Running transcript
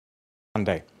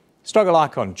Sunday. Struggle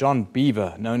icon John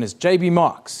Beaver, known as JB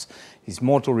Marks, his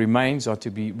mortal remains are to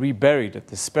be reburied at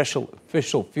the special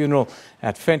official funeral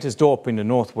at Ventersdorp in the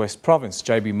Northwest Province.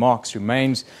 JB Marks'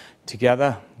 remains,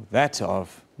 together with that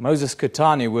of Moses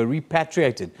Kotane, were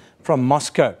repatriated from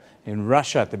Moscow in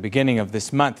Russia at the beginning of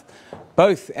this month.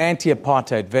 Both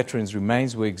anti-apartheid veterans'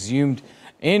 remains were exhumed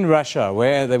in Russia,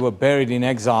 where they were buried in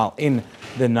exile in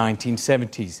the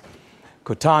 1970s.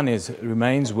 Kotane's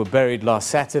remains were buried last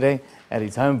Saturday at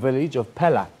his home village of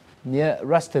Pella, near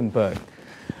Rustenburg.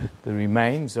 The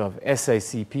remains of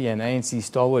SACP and ANC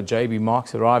stalwart JB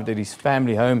Marks arrived at his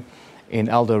family home in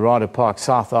Eldorado Park,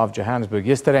 south of Johannesburg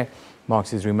yesterday.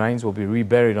 Marks' remains will be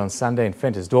reburied on Sunday in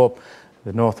Ventersdorp,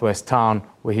 the northwest town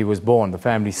where he was born. The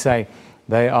family say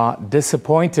they are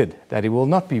disappointed that he will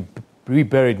not be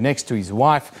reburied next to his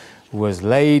wife, who was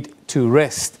laid to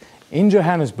rest in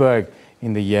Johannesburg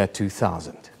in the year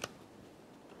 2000.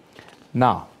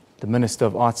 Now, the Minister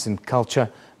of Arts and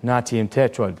Culture, Nathi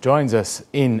Mthethwa, joins us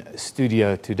in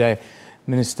studio today.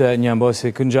 Minister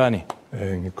Nyambose Kunjani.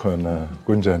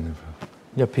 Kunjani.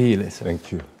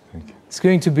 Thank you. It's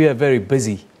going to be a very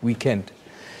busy weekend.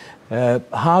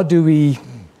 How do we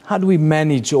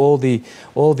manage all the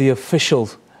official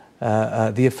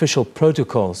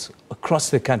protocols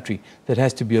across the country that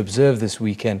has to be observed this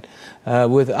weekend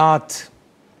without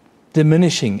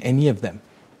diminishing any of them?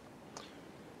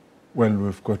 Well,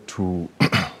 we've got to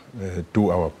do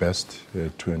our best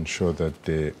to ensure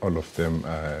that all of them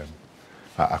are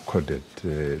accorded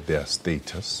their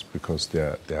status, because they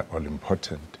are all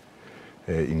important,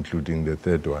 including the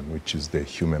third one, which is the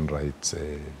Human Rights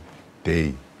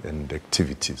Day and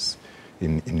activities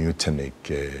in Utenek,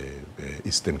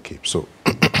 Eastern Cape. So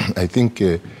I think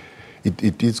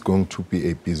it is going to be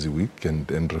a busy week,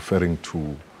 and referring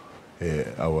to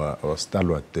our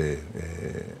stalwart,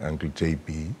 Uncle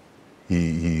JB,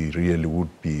 he really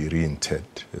would be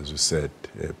reinterred, as we said,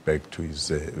 back to his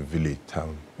village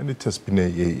town. And it has been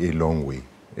a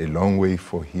long way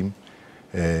for him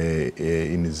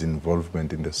in his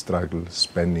involvement in the struggle,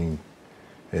 spanning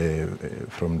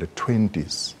from the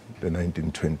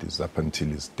 1920s, up until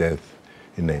his death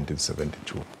in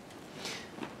 1972.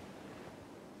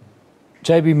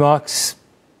 JB Marks,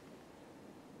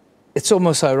 it's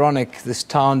almost ironic, this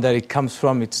town that it comes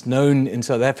from. It's known in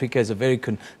South Africa as a very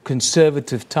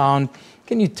conservative town.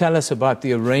 Can you tell us about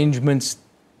the arrangements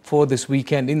for this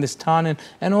weekend in this town,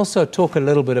 and also talk a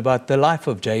little bit about the life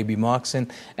of JB Marks and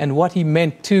what he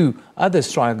meant to other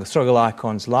struggle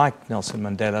icons like Nelson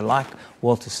Mandela, like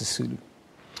Walter Sisulu?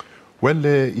 Well,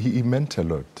 he meant a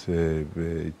lot.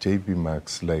 JB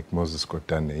Marks, like Moses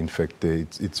Kotane. In fact,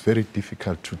 it's very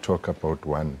difficult to talk about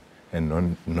one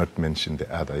and not mention the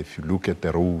other. If you look at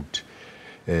the road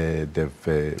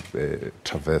they've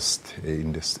traversed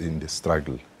in the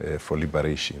struggle for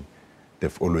liberation,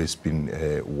 they've always been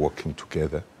working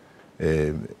together.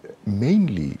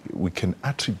 Mainly, we can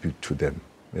attribute to them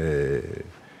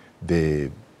the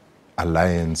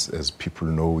alliance, as people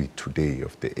know it today,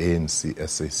 of the ANC,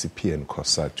 SACP and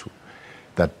COSATU,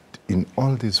 that in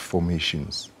all these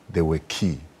formations, they were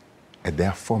key at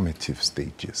their formative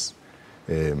stages.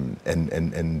 And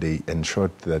they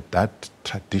ensured that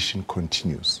tradition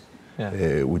continues.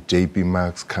 Yeah. With JB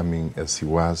Marks coming as he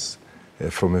was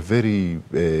from a very,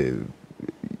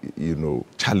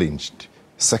 challenged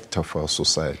sector of our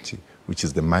society, which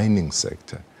is the mining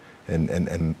sector,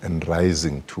 and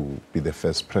rising to be the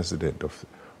first president of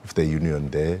the union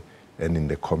there, and in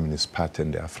the Communist Party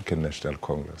and the African National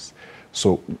Congress.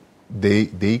 So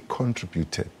they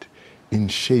contributed in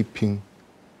shaping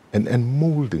and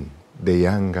molding the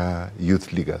younger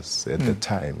youth leaguers at the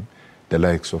time, the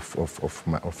likes of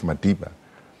Madiba,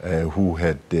 who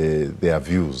had their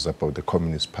views about the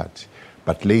Communist Party.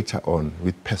 But later on,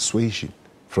 with persuasion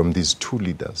from these two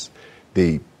leaders,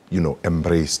 they,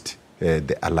 embraced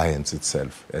the alliance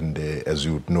itself. And as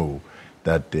you would know,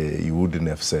 that you wouldn't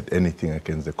have said anything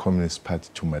against the Communist Party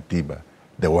to Madiba,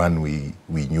 the one we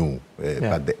knew.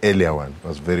 But the earlier one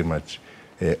was very much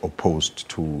opposed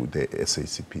to the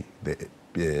SACP,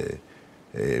 the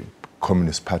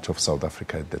Communist Party of South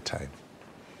Africa at the time.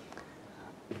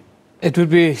 It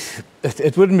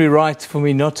wouldn't be right for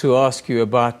me not to ask you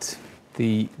about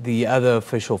the other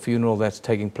official funeral that's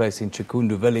taking place in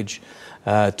Chikundu village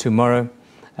tomorrow.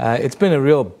 It's been a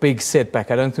real big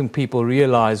setback. I don't think people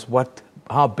realize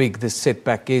how big this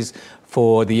setback is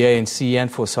for the ANC and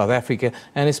for South Africa,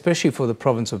 and especially for the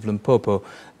province of Limpopo,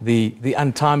 the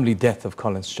untimely death of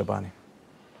Collins Chabane.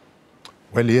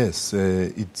 Well, yes,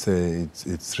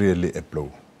 it's really a blow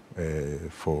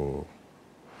for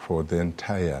the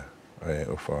entire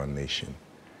of our nation.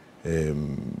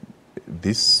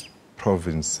 This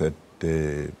province had,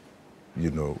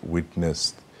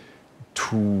 witnessed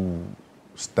two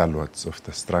stalwarts of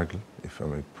the struggle, if I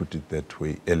may put it that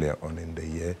way, earlier on in the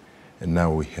year, and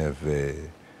now we have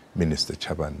Minister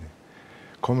Chabane.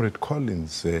 Comrade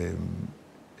Collins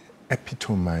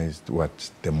epitomized what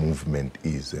the movement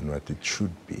is and what it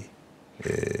should be.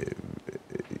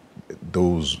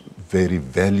 Those very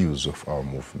values of our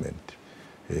movement,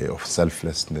 of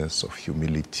selflessness, of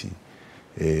humility,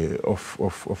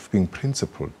 of being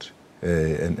principled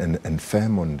and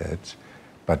firm on that,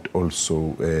 but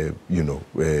also,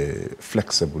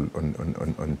 flexible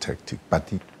on tactic.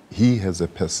 But he as a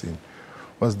person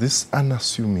was this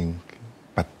unassuming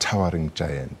but towering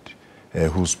giant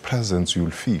whose presence you'll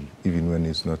feel even when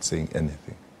he's not saying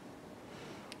anything.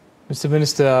 Mr.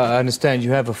 Minister, I understand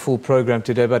you have a full program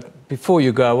today, but before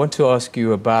you go, I want to ask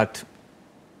you about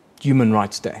Human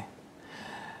Rights Day.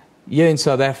 Here in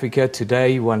South Africa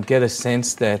today, one get a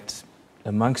sense that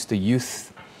amongst the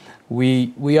youth,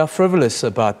 we are frivolous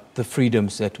about the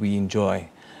freedoms that we enjoy.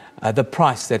 The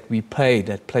price that we paid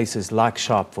at places like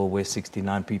Sharpeville, where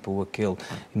 69 people were killed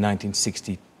in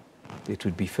 1960, it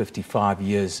would be 55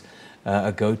 years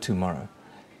ago tomorrow.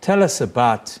 Tell us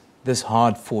about this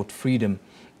hard-fought freedom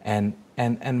and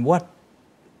what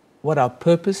our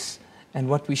purpose and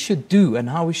what we should do and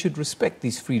how we should respect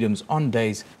these freedoms on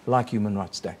days like Human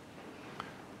Rights Day.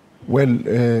 Well,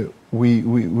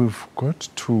 we've got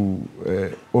to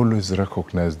always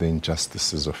recognize the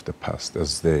injustices of the past,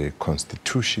 as the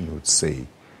Constitution would say,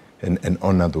 and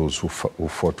honor those who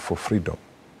fought for freedom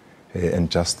and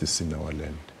justice in our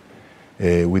land.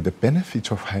 With the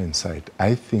benefit of hindsight,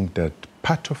 I think that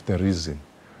part of the reason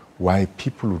why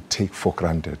people would take for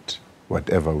granted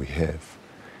whatever we have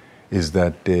is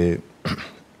that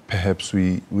perhaps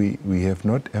we have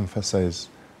not emphasized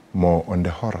more on the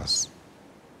horrors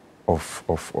of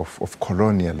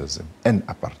colonialism and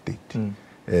apartheid.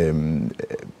 And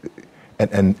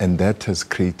that has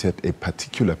created a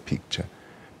particular picture,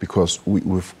 because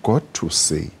we've got to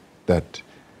say that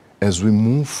as we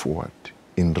move forward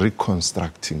in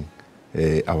reconstructing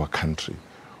our country,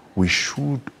 we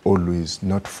should always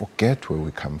not forget where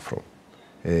we come from.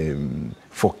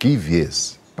 Forgive,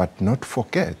 yes, but not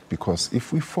forget, because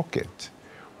if we forget,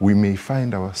 we may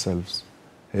find ourselves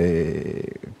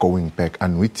going back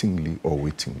unwittingly or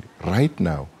wittingly. Right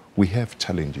now, we have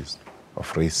challenges of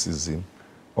racism,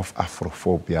 of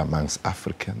Afrophobia amongst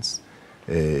Africans,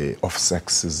 of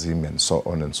sexism and so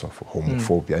on and so forth,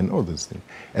 homophobia and all those things.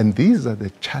 And these are the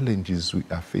challenges we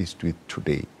are faced with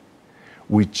today,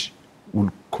 which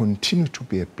will continue to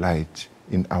be applied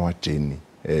in our journey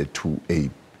to a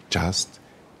just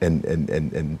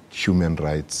and human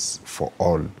rights for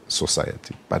all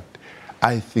society. But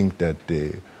I think that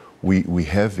we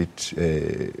have it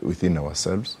within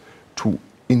ourselves to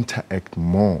interact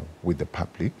more with the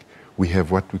public. We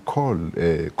have what we call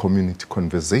community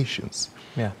conversations,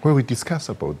 where we discuss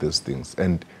about these things.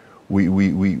 And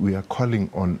we are calling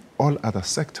on all other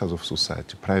sectors of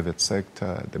society, private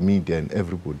sector, the media and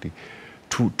everybody,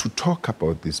 to talk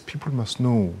about this. People must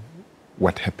know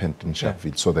what happened in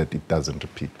Sharpeville so that it doesn't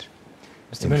repeat.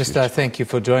 Mr. Minister, thank you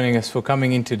for joining us, for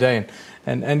coming in today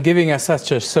and giving us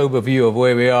such a sober view of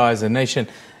where we are as a nation.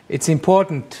 It's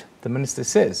important, the Minister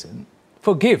says,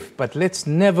 forgive, but let's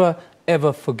never,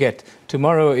 ever forget.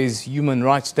 Tomorrow is Human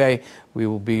Rights Day. We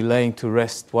will be laying to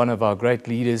rest one of our great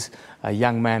leaders, a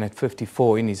young man at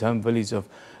 54 in his home village of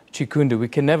Chikundu. We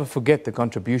can never forget the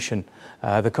contributions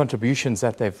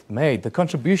that they've made, the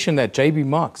contribution that J.B.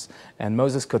 Marks and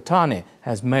Moses Kotane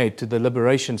has made to the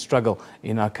liberation struggle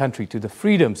in our country, to the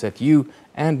freedoms that you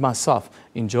and myself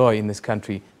enjoy in this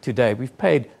country today. We've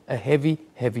paid a heavy,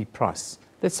 heavy price.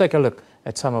 Let's take a look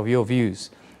at some of your views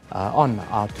on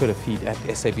our Twitter feed at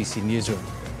SABC Newsroom.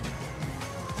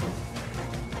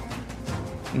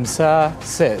 Msa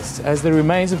says, as the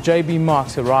remains of J.B.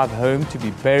 Marks arrive home to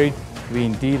be buried, we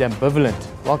indeed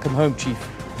ambivalent. Welcome home, Chief.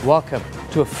 Welcome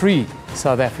to a free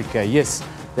South Africa. Yes,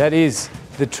 that is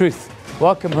the truth.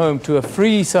 Welcome home to a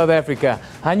free South Africa.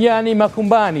 Hanyani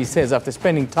Makumbani says, after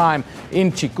spending time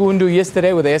in Chikundu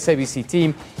yesterday with the SABC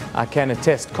team, I can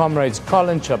attest comrades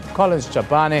Collins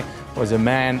Chabane was a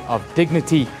man of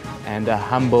dignity and a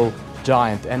humble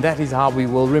giant. And that is how we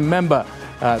will remember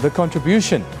the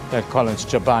contribution that Collins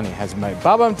Chabane has made.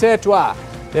 Baba Mtetwa,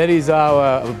 that is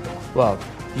our,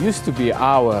 used to be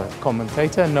our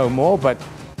commentator, no more, but,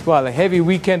 well, a heavy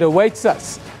weekend awaits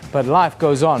us. But life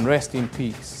goes on. Rest in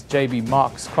peace. J.B.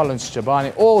 Marks, Collins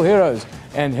Chabane, all heroes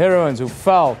and heroines who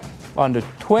fell on the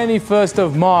 21st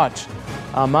of March.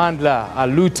 Amandla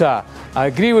Aluta, I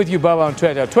agree with you, Baba, on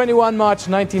Twitter. 21 March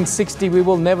 1960, we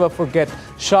will never forget.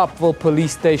 Sharpeville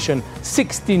Police Station,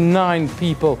 69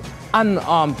 people,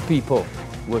 unarmed people,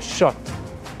 were shot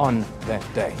on that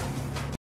day.